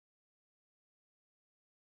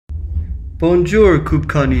Bonjour,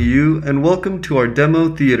 Kubkani, and welcome to our demo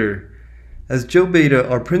theater. As Joe Beta,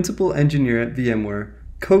 our principal engineer at VMware,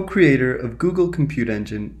 co-creator of Google Compute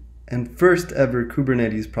Engine, and first ever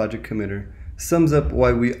Kubernetes project committer, sums up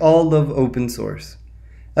why we all love open source.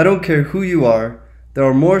 I don't care who you are, there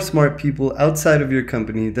are more smart people outside of your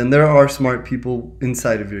company than there are smart people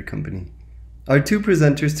inside of your company. Our two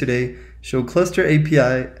presenters today show Cluster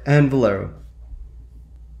API and Velero.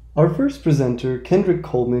 Our first presenter, Kendrick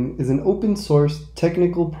Coleman, is an open source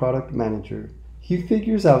technical product manager. He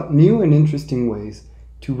figures out new and interesting ways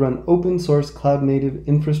to run open source cloud native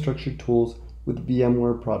infrastructure tools with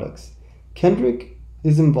VMware products. Kendrick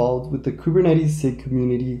is involved with the Kubernetes SIG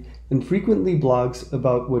community and frequently blogs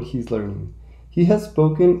about what he's learning. He has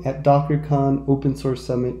spoken at DockerCon, Open Source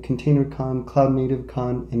Summit, ContainerCon, Cloud Native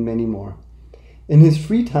Con, and many more. In his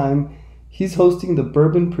free time, he's hosting the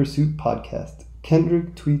Bourbon Pursuit podcast.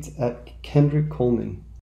 Kendrick tweets at Kendrick Coleman.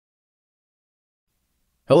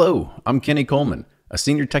 Hello, I'm Kenny Coleman, a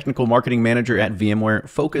senior technical marketing manager at VMware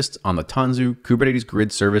focused on the Tanzu Kubernetes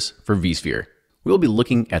Grid service for vSphere. We'll be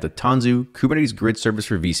looking at the Tanzu Kubernetes Grid service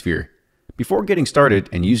for vSphere. Before getting started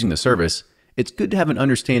and using the service, it's good to have an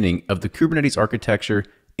understanding of the Kubernetes architecture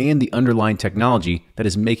and the underlying technology that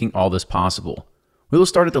is making all this possible. We will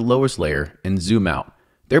start at the lowest layer and zoom out,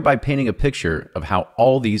 thereby painting a picture of how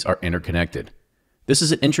all these are interconnected. This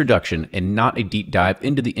is an introduction and not a deep dive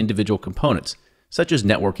into the individual components, such as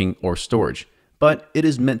networking or storage, but it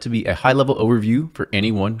is meant to be a high-level overview for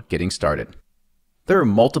anyone getting started. There are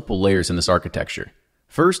multiple layers in this architecture.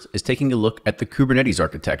 First is taking a look at the Kubernetes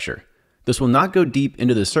architecture. This will not go deep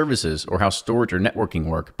into the services or how storage or networking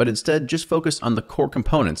work, but instead just focus on the core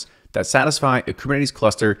components that satisfy a Kubernetes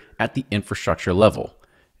cluster at the infrastructure level.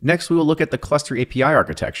 Next, we will look at the cluster API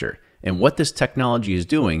architecture and what this technology is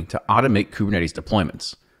doing to automate Kubernetes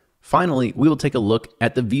deployments. Finally, we will take a look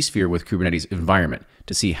at the vSphere with Kubernetes environment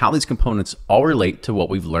to see how these components all relate to what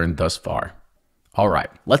we've learned thus far. All right,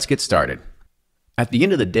 let's get started. At the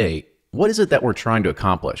end of the day, what is it that we're trying to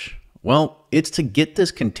accomplish? Well, it's to get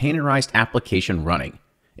this containerized application running.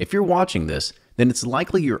 If you're watching this, then it's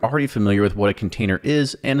likely you're already familiar with what a container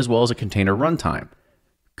is and as well as a container runtime.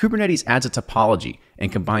 Kubernetes adds a topology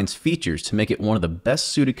and combines features to make it one of the best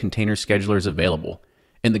suited container schedulers available.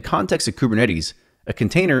 In the context of Kubernetes, a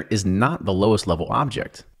container is not the lowest level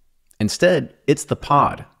object. Instead, it's the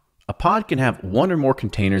pod. A pod can have one or more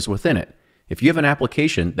containers within it. If you have an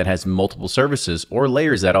application that has multiple services or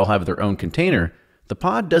layers that all have their own container, the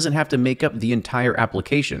pod doesn't have to make up the entire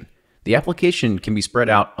application. The application can be spread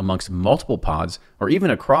out amongst multiple pods or even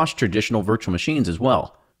across traditional virtual machines as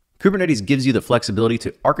well. Kubernetes gives you the flexibility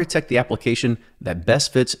to architect the application that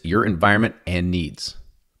best fits your environment and needs.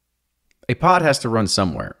 A pod has to run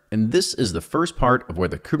somewhere, and this is the first part of where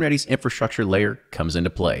the Kubernetes infrastructure layer comes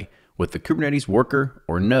into play with the Kubernetes worker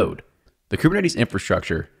or node. The Kubernetes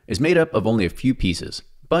infrastructure is made up of only a few pieces,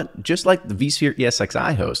 but just like the vSphere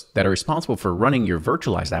ESXi hosts that are responsible for running your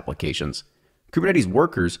virtualized applications, Kubernetes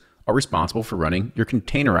workers are responsible for running your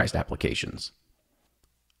containerized applications.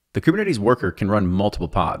 The Kubernetes worker can run multiple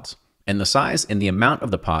pods, and the size and the amount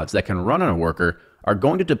of the pods that can run on a worker are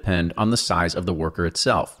going to depend on the size of the worker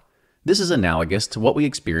itself. This is analogous to what we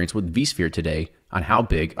experience with vSphere today on how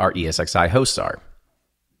big our ESXi hosts are.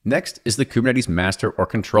 Next is the Kubernetes master or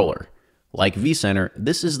controller. Like vCenter,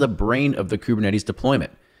 this is the brain of the Kubernetes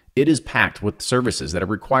deployment. It is packed with services that are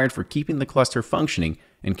required for keeping the cluster functioning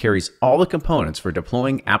and carries all the components for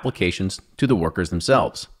deploying applications to the workers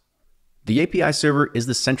themselves. The API server is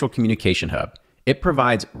the central communication hub. It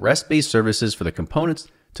provides REST-based services for the components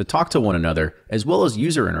to talk to one another, as well as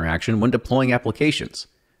user interaction when deploying applications.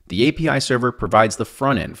 The API server provides the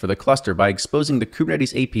front end for the cluster by exposing the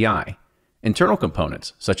Kubernetes API. Internal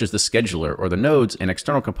components, such as the scheduler or the nodes, and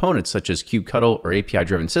external components, such as kubectl or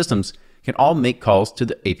API-driven systems, can all make calls to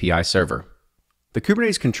the API server. The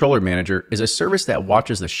Kubernetes Controller Manager is a service that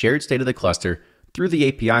watches the shared state of the cluster through the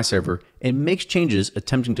API server and makes changes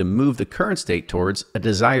attempting to move the current state towards a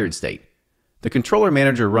desired state. The Controller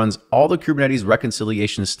Manager runs all the Kubernetes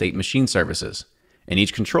reconciliation state machine services, and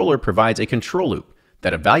each controller provides a control loop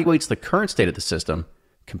that evaluates the current state of the system,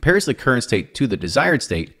 compares the current state to the desired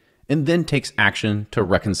state, and then takes action to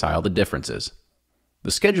reconcile the differences.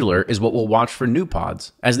 The scheduler is what will watch for new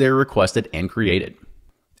pods as they are requested and created.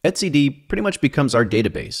 etcd pretty much becomes our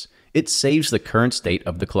database. It saves the current state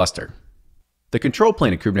of the cluster. The control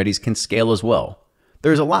plane of Kubernetes can scale as well.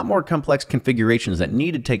 There's a lot more complex configurations that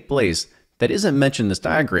need to take place that isn't mentioned in this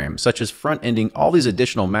diagram, such as front-ending all these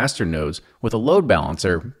additional master nodes with a load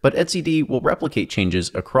balancer, but etcd will replicate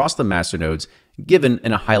changes across the master nodes given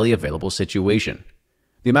in a highly available situation.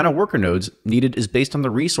 The amount of worker nodes needed is based on the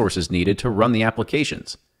resources needed to run the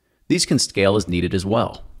applications. These can scale as needed as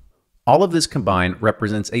well. All of this combined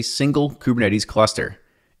represents a single Kubernetes cluster.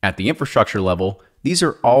 At the infrastructure level, these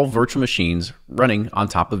are all virtual machines running on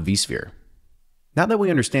top of vSphere. Now that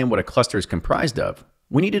we understand what a cluster is comprised of,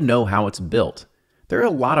 we need to know how it's built. There are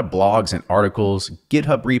a lot of blogs and articles,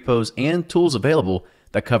 GitHub repos, and tools available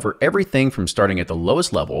that cover everything from starting at the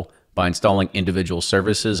lowest level by installing individual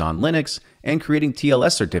services on Linux and creating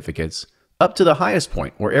TLS certificates, up to the highest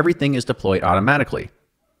point where everything is deployed automatically.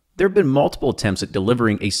 There have been multiple attempts at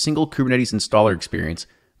delivering a single Kubernetes installer experience,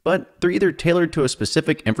 but they're either tailored to a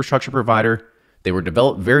specific infrastructure provider, they were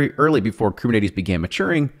developed very early before Kubernetes began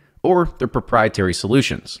maturing, or they're proprietary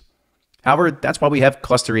solutions. However, that's why we have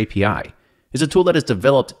Cluster API. It's a tool that is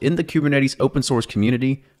developed in the Kubernetes open source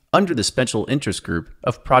community under the special interest group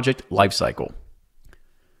of Project Lifecycle.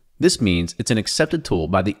 This means it's an accepted tool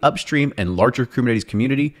by the upstream and larger Kubernetes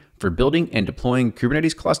community for building and deploying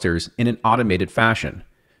Kubernetes clusters in an automated fashion.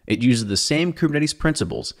 It uses the same Kubernetes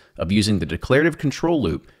principles of using the declarative control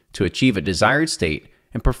loop to achieve a desired state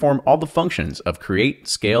and perform all the functions of create,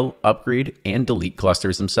 scale, upgrade, and delete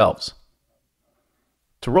clusters themselves.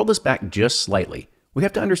 To roll this back just slightly, we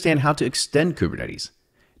have to understand how to extend Kubernetes.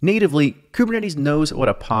 Natively, Kubernetes knows what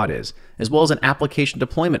a pod is, as well as an application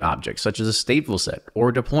deployment object, such as a stateful set or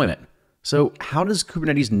a deployment. So how does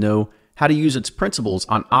Kubernetes know how to use its principles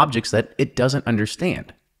on objects that it doesn't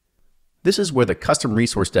understand? This is where the custom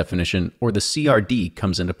resource definition, or the CRD,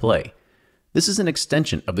 comes into play. This is an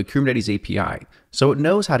extension of the Kubernetes API, so it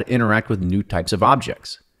knows how to interact with new types of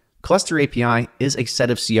objects. Cluster API is a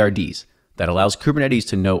set of CRDs that allows Kubernetes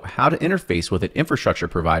to know how to interface with an infrastructure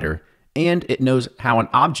provider, and it knows how an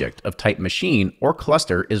object of type machine or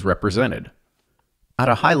cluster is represented. At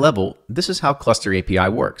a high level, this is how Cluster API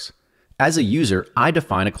works. As a user, I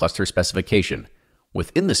define a cluster specification.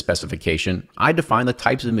 Within the specification, I define the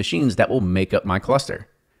types of machines that will make up my cluster.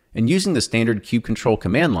 And using the standard kubectl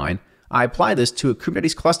command line, I apply this to a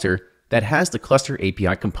Kubernetes cluster that has the Cluster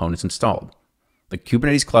API components installed. The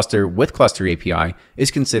Kubernetes cluster with Cluster API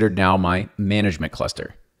is considered now my management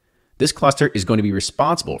cluster. This cluster is going to be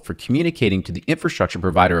responsible for communicating to the infrastructure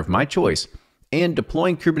provider of my choice and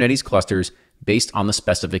deploying Kubernetes clusters based on the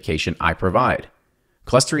specification I provide.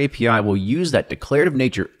 Cluster API will use that declarative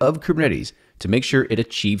nature of Kubernetes to make sure it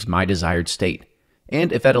achieves my desired state.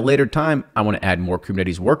 And if at a later time I want to add more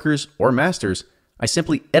Kubernetes workers or masters, I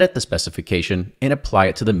simply edit the specification and apply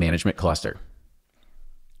it to the management cluster.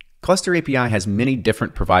 Cluster API has many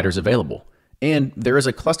different providers available, and there is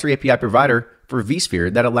a Cluster API provider for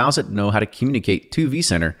vSphere that allows it to know how to communicate to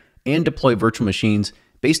vCenter and deploy virtual machines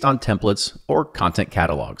based on templates or content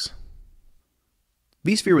catalogs.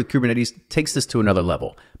 vSphere with Kubernetes takes this to another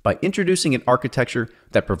level by introducing an architecture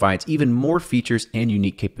that provides even more features and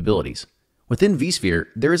unique capabilities. Within vSphere,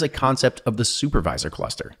 there is a concept of the Supervisor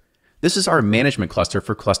Cluster. This is our management cluster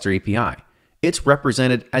for Cluster API. It's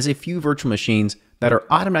represented as a few virtual machines that are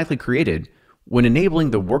automatically created when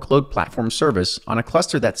enabling the workload platform service on a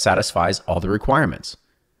cluster that satisfies all the requirements.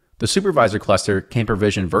 The Supervisor Cluster can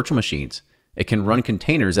provision virtual machines. It can run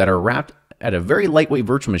containers that are wrapped at a very lightweight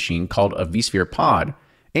virtual machine called a vSphere pod,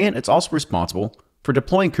 and it's also responsible for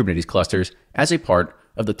deploying Kubernetes clusters as a part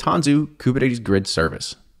of the Tanzu Kubernetes Grid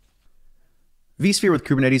service. vSphere with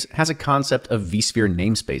Kubernetes has a concept of vSphere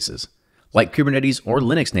namespaces. Like Kubernetes or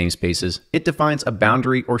Linux namespaces, it defines a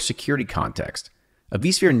boundary or security context. A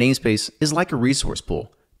vSphere namespace is like a resource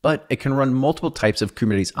pool, but it can run multiple types of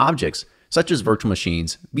Kubernetes objects, such as virtual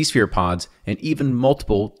machines, vSphere pods, and even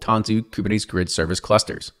multiple Tanzu Kubernetes Grid service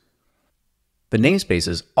clusters. The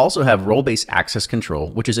namespaces also have role-based access control,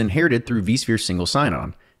 which is inherited through vSphere single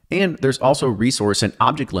sign-on, and there's also resource and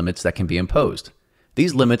object limits that can be imposed.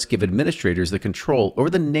 These limits give administrators the control over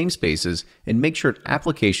the namespaces and make sure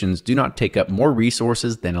applications do not take up more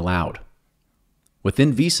resources than allowed.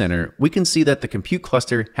 Within vCenter, we can see that the compute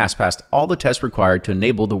cluster has passed all the tests required to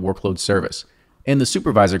enable the workload service, and the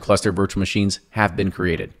Supervisor Cluster virtual machines have been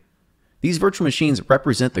created. These virtual machines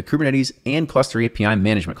represent the Kubernetes and Cluster API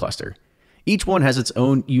management cluster. Each one has its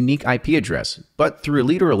own unique IP address, but through a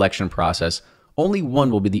leader election process, only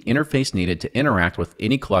one will be the interface needed to interact with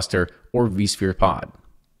any cluster or vSphere pod.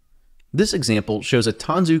 This example shows a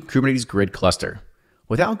Tanzu Kubernetes Grid cluster.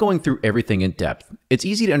 Without going through everything in depth, it's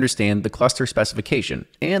easy to understand the cluster specification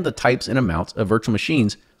and the types and amounts of virtual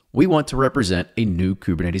machines we want to represent a new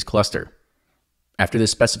Kubernetes cluster. After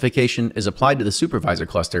this specification is applied to the Supervisor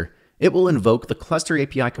Cluster, it will invoke the Cluster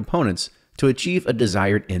API components to achieve a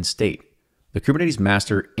desired end state. The Kubernetes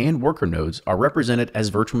master and worker nodes are represented as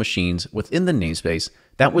virtual machines within the namespace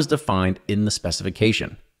that was defined in the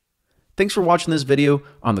specification. Thanks for watching this video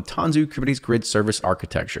on the Tanzu Kubernetes Grid Service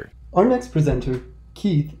Architecture. Our next presenter,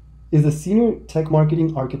 Keith, is a Senior Tech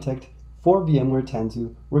Marketing Architect for VMware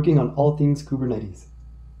Tanzu, working on all things Kubernetes.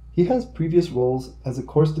 He has previous roles as a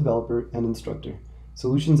course developer and instructor,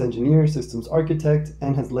 solutions engineer, systems architect,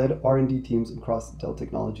 and has led R&D teams across Dell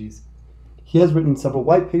Technologies. He has written several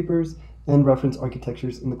white papers and reference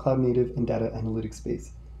architectures in the cloud-native and data analytics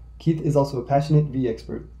space. Keith is also a passionate V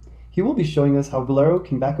expert. He will be showing us how Velero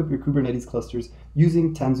can back up your Kubernetes clusters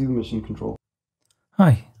using Tanzu Mission Control.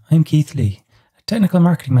 Hi, I'm Keith Lee, a technical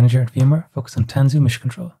marketing manager at VMware focused on Tanzu Mission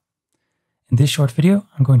Control. In this short video,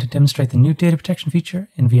 I'm going to demonstrate the new data protection feature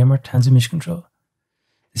in VMware Tanzu Mission Control.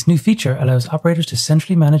 This new feature allows operators to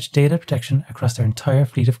centrally manage data protection across their entire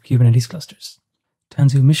fleet of Kubernetes clusters.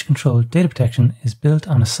 Tanzu Mission Control data protection is built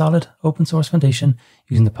on a solid open source foundation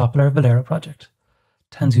using the popular Velero project.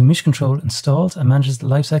 Tanzu Mission Control installs and manages the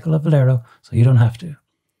lifecycle of Velero so you don't have to.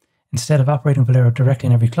 Instead of operating Velero directly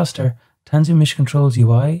in every cluster, Tanzu Mission Control's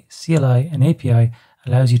UI, CLI, and API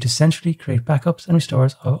allows you to centrally create backups and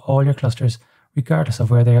restores of all your clusters, regardless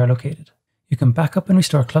of where they are located. You can back up and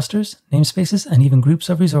restore clusters, namespaces, and even groups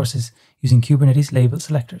of resources using Kubernetes label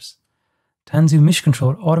selectors. Tanzu Mission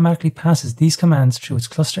Control automatically passes these commands through its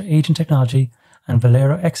cluster agent technology, and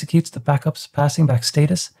Velero executes the backups, passing back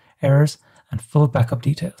status, errors, and full backup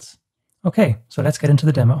details. Okay, so let's get into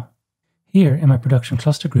the demo. Here in my production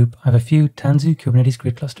cluster group, I have a few Tanzu Kubernetes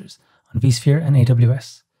Grid clusters on vSphere and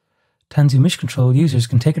AWS. Tanzu Mission Control users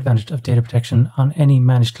can take advantage of data protection on any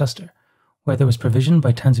managed cluster, whether it was provisioned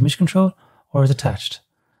by Tanzu Mission Control or is attached,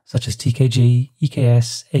 such as TKG,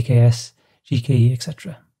 EKS, AKS, GKE,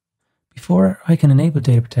 etc. Before I can enable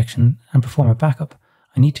data protection and perform a backup,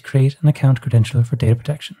 I need to create an account credential for data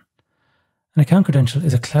protection. An account credential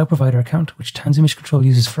is a cloud provider account which Tanzu Mission Control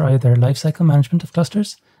uses for either lifecycle management of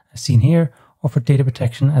clusters, as seen here, or for data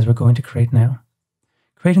protection as we're going to create now.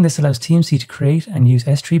 Creating this allows TMC to create and use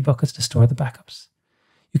S3 buckets to store the backups.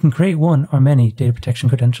 You can create one or many data protection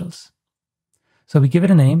credentials. So we give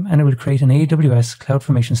it a name and it will create an AWS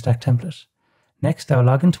CloudFormation Stack template. Next, I'll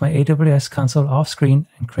log into my AWS console off screen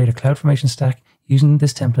and create a CloudFormation Stack using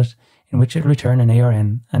this template in which it will return an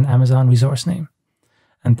ARN, an Amazon resource name.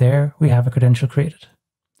 And there we have a credential created.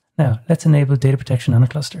 Now, let's enable data protection on a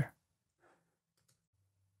cluster.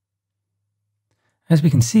 As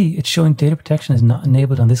we can see, it's showing data protection is not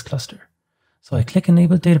enabled on this cluster. So I click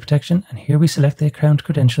Enable Data Protection, and here we select the account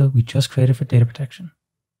credential we just created for data protection.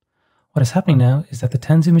 What is happening now is that the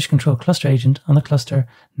Tanzu Mission Control cluster agent on the cluster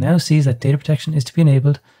now sees that data protection is to be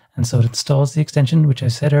enabled, and so it installs the extension which I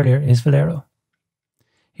said earlier is Velero.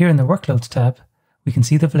 Here in the Workloads tab, we can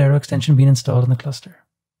see the Velero extension being installed on the cluster.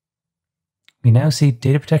 We now see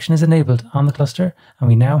data protection is enabled on the cluster, and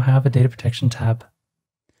we now have a data protection tab.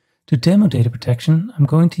 To demo data protection, I'm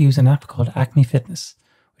going to use an app called Acme Fitness,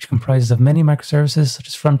 which comprises of many microservices such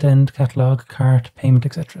as front-end, catalog, cart, payment,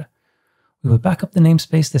 etc. We will back up the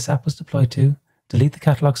namespace this app was deployed to, delete the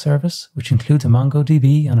catalog service, which includes a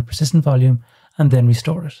MongoDB on a persistent volume, and then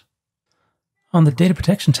restore it. On the Data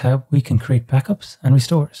Protection tab, we can create backups and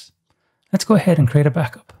restores. Let's go ahead and create a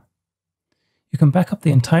backup. You can back up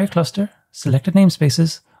the entire cluster, selected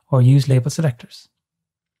namespaces, or use label selectors.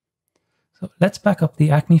 So let's back up the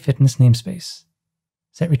Acme Fitness namespace.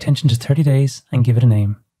 Set retention to 30 days and give it a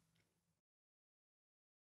name.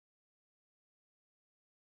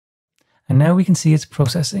 And now we can see it's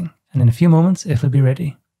processing, and in a few moments it will be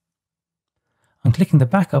ready. On clicking the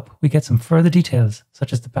backup, we get some further details,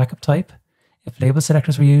 such as the backup type, if label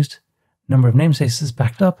selectors were used, number of namespaces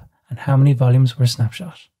backed up, and how many volumes were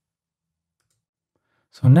snapshot.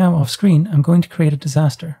 So now off screen, I'm going to create a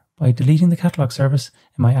disaster by deleting the catalog service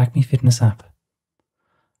in my Acme Fitness app.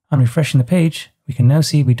 On refreshing the page, we can now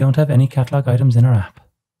see we don't have any catalog items in our app.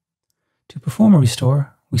 To perform a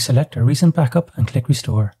restore, we select our recent backup and click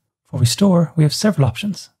Restore. For restore, we have several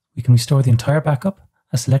options. We can restore the entire backup,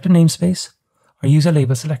 a selected namespace, or use a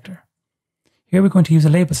label selector. Here we're going to use a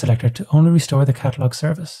label selector to only restore the catalog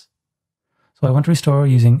service. So I want to restore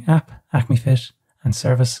using App, Acme Fit, and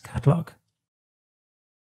Service Catalog.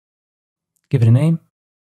 Give it a name.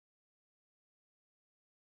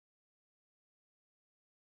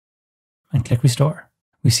 And click Restore.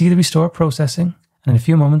 We see the restore processing, and in a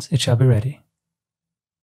few moments it shall be ready.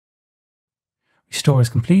 Restore is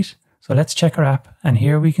complete, so let's check our app, and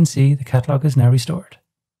here we can see the catalog is now restored.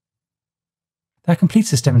 That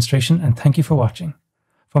completes this demonstration, and thank you for watching.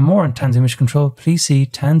 For more on Tanzu Mission Control, please see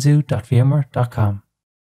tanzu.vmware.com.